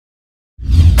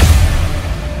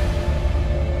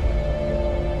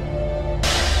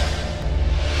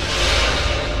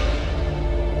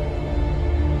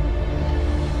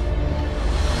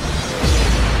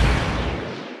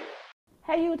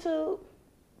Hey YouTube,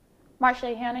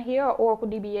 Marsha Hannah here, or Oracle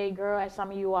DBA Girl, as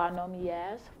some of you all know me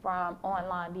as, from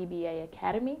Online DBA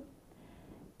Academy.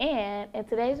 And in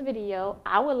today's video,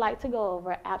 I would like to go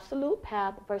over absolute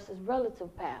path versus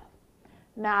relative path.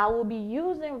 Now, I will be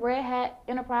using Red Hat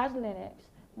Enterprise Linux,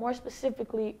 more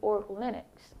specifically Oracle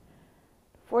Linux.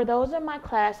 For those in my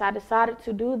class, I decided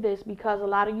to do this because a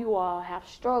lot of you all have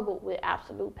struggled with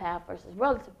absolute path versus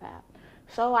relative path.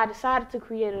 So I decided to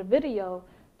create a video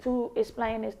to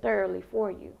explain this thoroughly for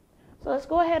you. So let's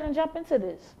go ahead and jump into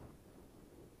this.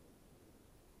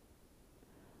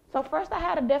 So first I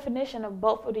had a definition of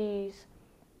both of these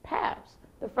paths.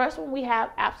 The first one, we have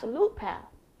absolute path.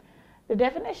 The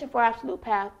definition for absolute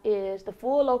path is the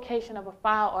full location of a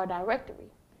file or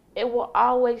directory. It will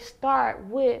always start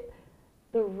with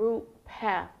the root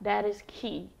path. That is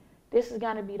key. This is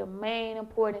going to be the main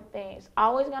important thing. It's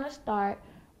always going to start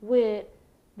with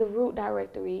the root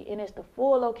directory, and it's the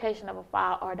full location of a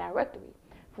file or directory.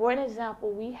 For an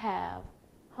example, we have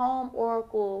home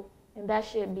Oracle, and that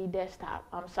should be desktop.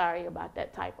 I'm sorry about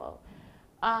that typo.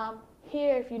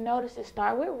 Here, if you notice, it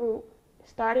starts with root,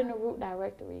 start in the root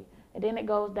directory, and then it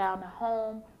goes down to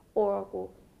home,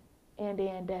 Oracle, and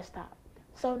then desktop.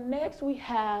 So next we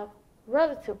have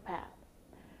relative path.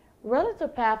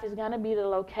 Relative path is going to be the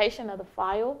location of the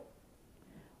file.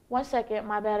 One second,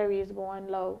 my battery is going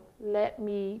low. Let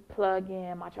me plug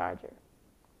in my charger.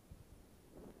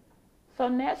 So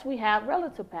next we have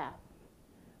relative path.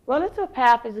 Relative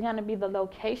path is going to be the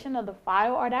location of the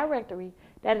file or directory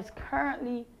that is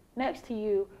currently next to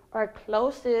you or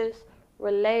closest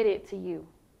related to you,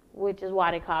 which is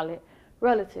why they call it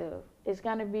relative. It's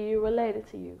going to be related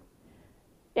to you.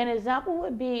 An example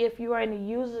would be if you are in the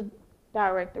user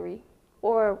directory,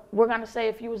 or we're going to say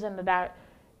if you was in the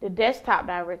desktop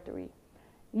directory,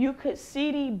 you could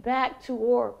CD back to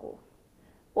Oracle.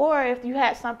 Or if you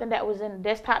had something that was in the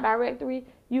desktop directory,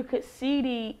 you could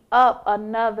CD up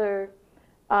another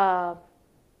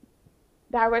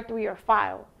directory or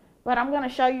file. But I'm going to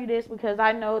show you this because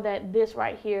I know that this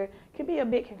right here can be a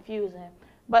bit confusing.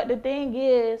 But the thing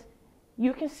is,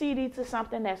 you can CD to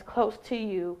something that's close to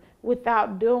you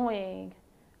without going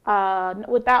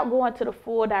to the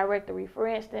full directory. For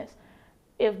instance,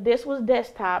 if this was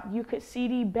desktop, you could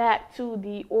CD back to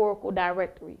the Oracle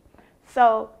directory.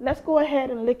 So let's go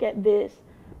ahead and look at this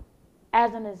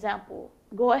as an example.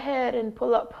 Go ahead and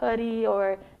pull up PuTTY,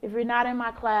 or if you're not in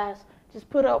my class, just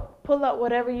pull up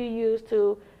whatever you use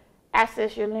to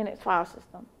access your Linux file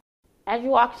system. As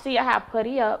you all can see, I have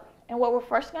PuTTY up, and what we're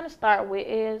first going to start with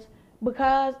is,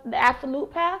 because the absolute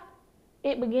path,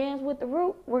 it begins with the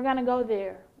root, we're going to go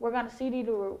there. We're going to CD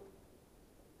the root.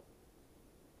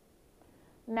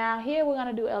 Now here we're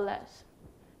going to do ls.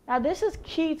 Now this is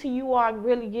key to you all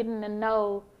really getting to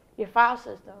know your file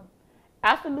system.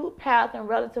 Absolute path and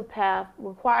relative path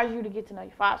requires you to get to know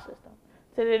your file system.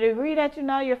 To the degree that you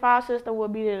know your file system will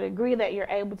be the degree that you're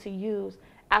able to use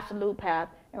absolute path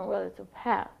and relative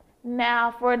path.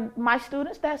 Now for my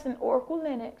students that's in Oracle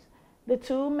Linux, the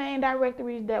two main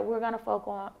directories that we're going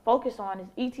to focus on is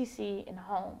etc and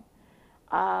home.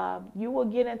 You will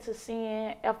get into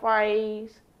seeing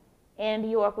FRAs and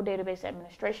the Oracle Database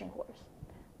Administration course.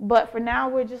 But for now,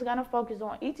 we're just going to focus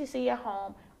on etc at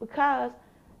home because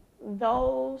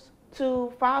those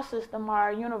two file systems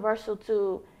are universal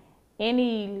to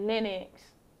any Linux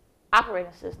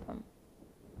operating system.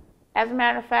 As a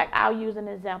matter of fact, I'll use an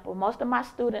example. Most of my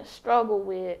students struggle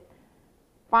with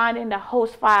finding the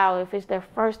host file if it's their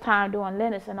first time doing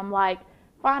Linux, and I'm like,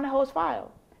 find the host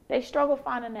file. They struggle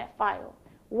finding that file.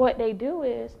 What they do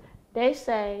is they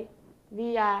say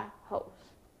vi host,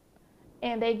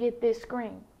 and they get this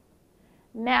screen.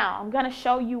 Now, I'm going to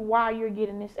show you why you're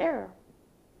getting this error.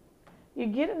 You're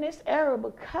getting this error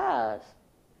because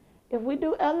if we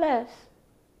do ls,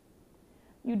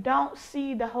 you don't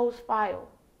see the host file.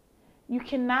 You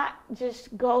cannot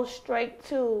just go straight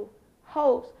to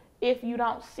host if you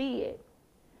don't see it.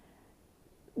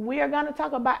 We are going to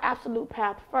talk about absolute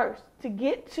path first. To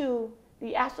get to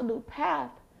the absolute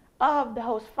path of the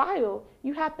host file,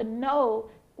 you have to know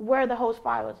where the host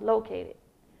file is located.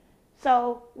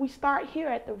 So we start here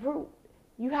at the root.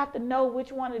 You have to know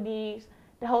which one of these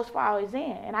the host file is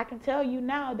in. And I can tell you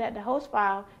now that the host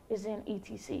file is in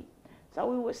etc. So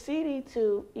we would CD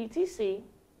to etc,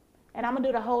 and I'm going to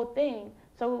do the whole thing.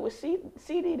 So we would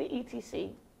CD to etc.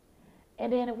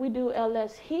 And then if we do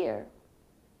ls here,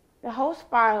 the host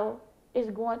file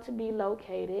is going to be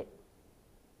located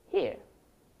here.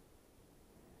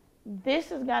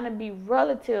 This is going to be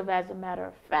relative as a matter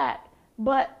of fact,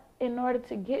 but in order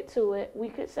to get to it, we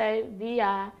could say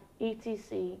vi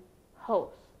etc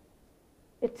host.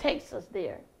 It takes us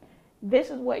there. this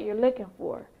is what you're looking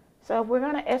for. So if we're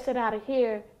going to exit out of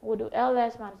here, we'll do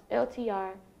ls minus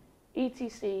ltr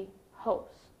etc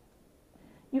host.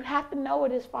 You have to know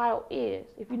what this file is.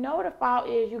 If you know what a file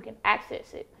is, you can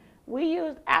access it. We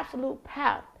used absolute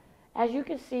path. As you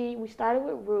can see, we started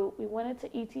with root, we went into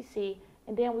etc,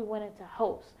 and then we went into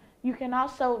host. You can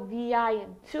also VI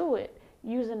into it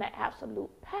using the absolute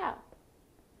path.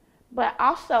 But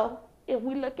also, if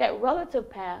we look at relative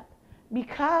path,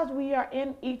 because we are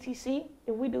in etc,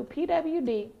 if we do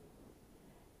pwd,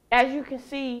 as you can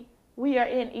see, we are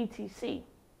in etc.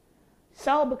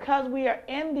 So because we are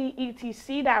in the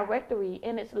etc directory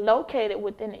and it's located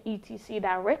within the etc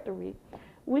directory,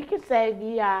 we can say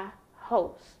vi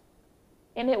host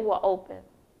and it will open.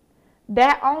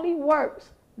 That only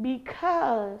works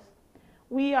because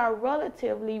we are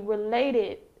relatively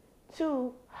related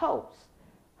to host.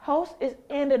 Host is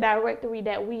in the directory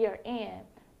that we are in.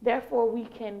 Therefore, we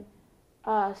can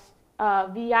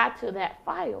VI to that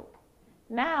file.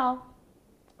 Now,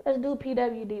 let's do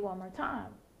pwd one more time.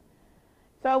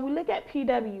 So we look at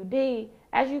pwd,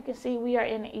 as you can see, we are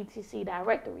in the etc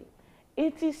directory.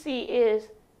 etc is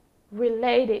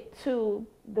related to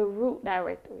the root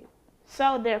directory.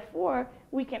 So therefore,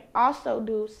 we can also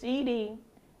do cd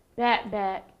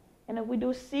back, and if we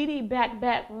do cd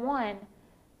back 1,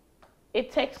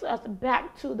 it takes us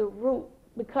back to the root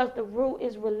because the root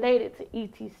is related to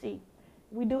etc.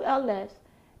 We do ls,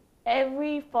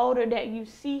 every folder that you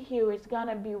see here is going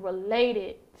to be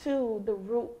related to the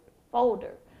root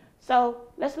folder. So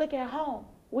let's look at home.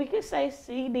 We could say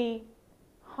cd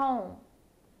home.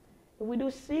 If we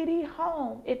do cd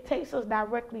home, it takes us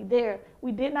directly there.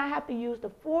 We did not have to use the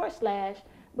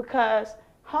 / because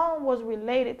home was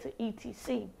related to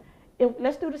etc.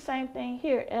 Let's do the same thing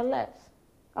here, ls.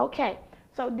 Okay,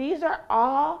 so these are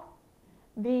all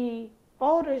the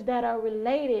folders that are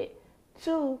related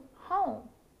to home.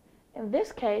 In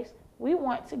this case, we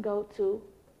want to go to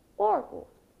Oracle.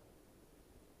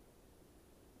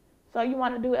 So you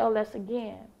want to do ls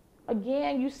again.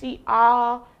 Again, you see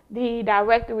all the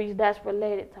directories that's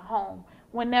related to home.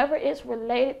 Whenever it's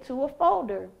related to a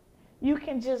folder, you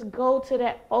can just go to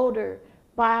that folder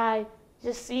by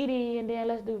just cd and then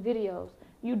let's do videos.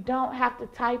 You don't have to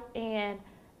type in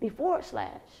the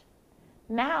 /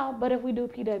 Now, but if we do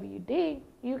pwd,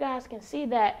 you guys can see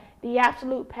that the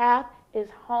absolute path is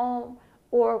home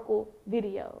Oracle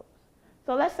videos.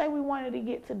 So let's say we wanted to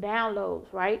get to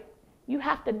downloads, right? You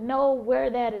have to know where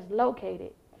that is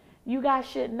located. You guys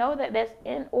should know that that's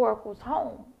in Oracle's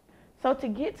home. So to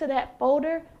get to that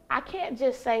folder, I can't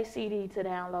just say cd to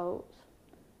downloads.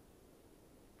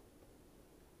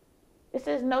 It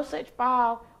says no such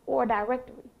file or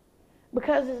directory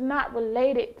because it's not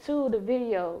related to the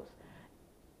videos.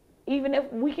 Even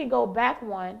if we can go back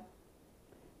one,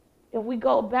 if we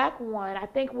go back one, I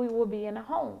think we will be in the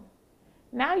home.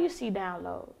 Now you see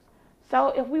downloads. So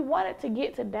if we wanted to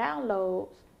get to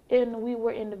downloads and we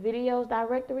were in the videos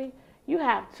directory, you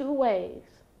have two ways.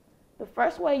 The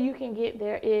first way you can get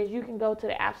there is you can go to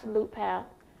the absolute path,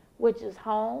 which is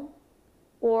home,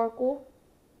 Oracle,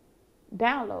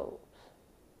 downloads,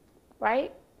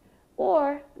 right?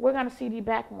 Or we're going to cd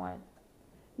back one.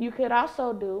 You could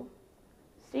also do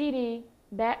cd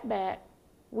back.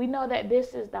 We know that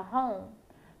this is the home.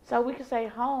 So we can say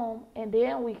home and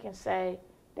then we can say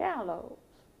downloads.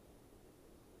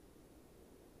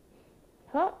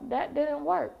 Huh, that didn't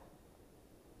work.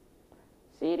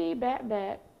 cd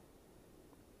back.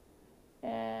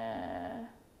 And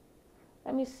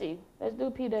let me see. Let's do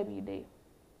pwd.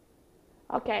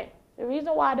 Okay, the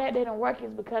reason why that didn't work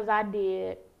is because I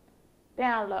did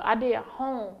download. I did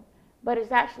home, but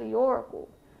it's actually Oracle.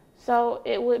 So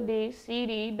it would be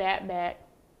cd back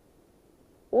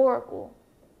Oracle.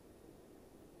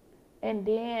 And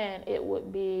then it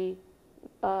would be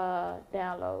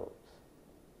downloads.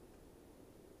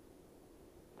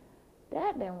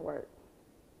 That didn't work.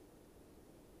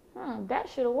 That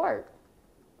should have worked.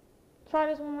 Try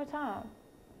this one more time.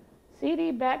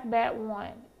 cd back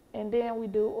 1, and then we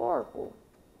do Oracle.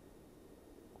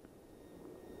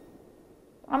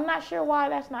 I'm not sure why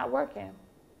that's not working.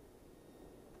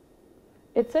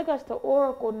 It took us to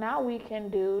Oracle. Now we can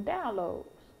do downloads.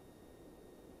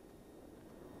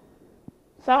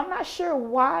 So I'm not sure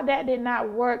why that did not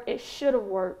work. It should have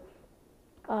worked.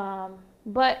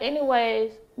 But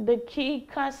anyways, the key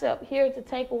concept here to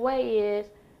take away is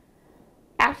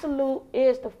absolute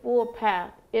is the full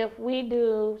path. If we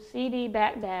do cd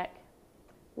back,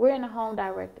 we're in the home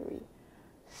directory.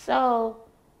 So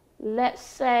let's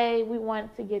say we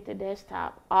wanted to get to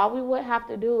desktop. All we would have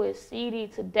to do is cd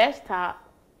to desktop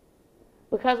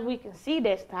because we can see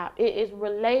desktop. It is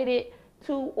related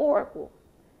to Oracle.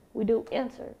 We do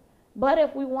enter. But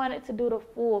if we wanted to do the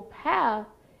full path,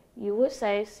 you would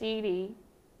say CD,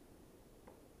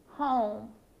 home,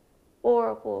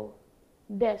 Oracle,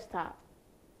 desktop.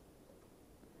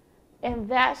 And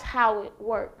that's how it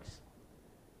works.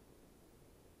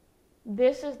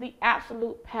 This is the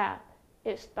absolute path.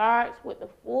 It starts with the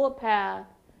full path,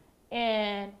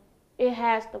 and it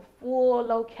has the full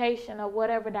location of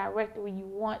whatever directory you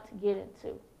want to get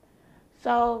into.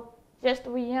 So just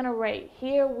to reiterate,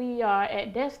 here we are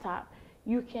at desktop.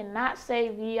 You cannot say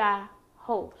VI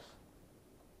host.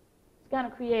 It's going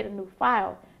to create a new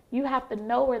file. You have to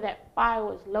know where that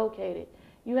file is located.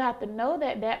 You have to know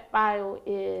that that file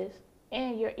is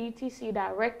in your etc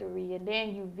directory, and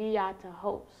then you VI to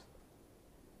host.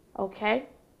 Okay?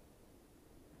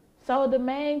 So the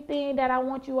main thing that I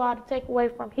want you all to take away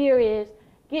from here is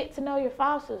get to know your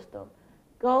file system.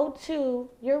 Go to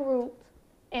your root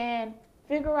and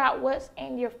figure out what's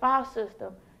in your file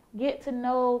system. Get to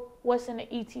know what's in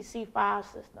the etc file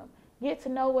system. Get to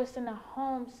know what's in the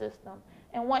home system.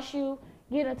 And once you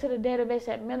get into the database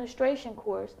administration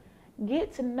course,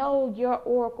 get to know your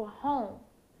Oracle home.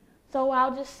 So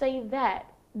I'll just say that.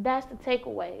 That's the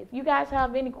takeaway. If you guys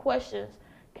have any questions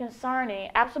concerning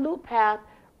absolute path,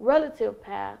 relative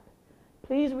path,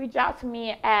 please reach out to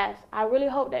me and ask. I really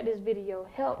hope that this video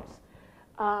helps.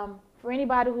 For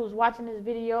anybody who's watching this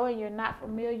video and you're not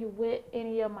familiar with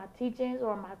any of my teachings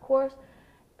or my course,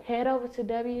 head over to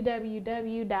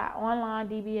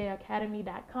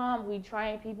www.onlinedbaacademy.com. We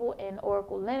train people in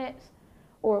Oracle Linux,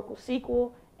 Oracle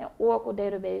SQL, and Oracle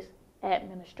Database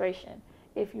Administration.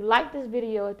 If you like this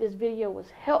video, if this video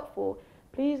was helpful,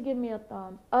 please give me a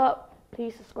thumbs up.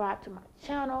 Please subscribe to my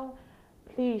channel.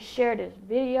 Please share this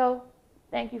video.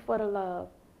 Thank you for the love.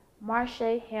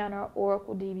 Marsha Hanner,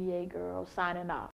 Oracle DBA Girl, signing off.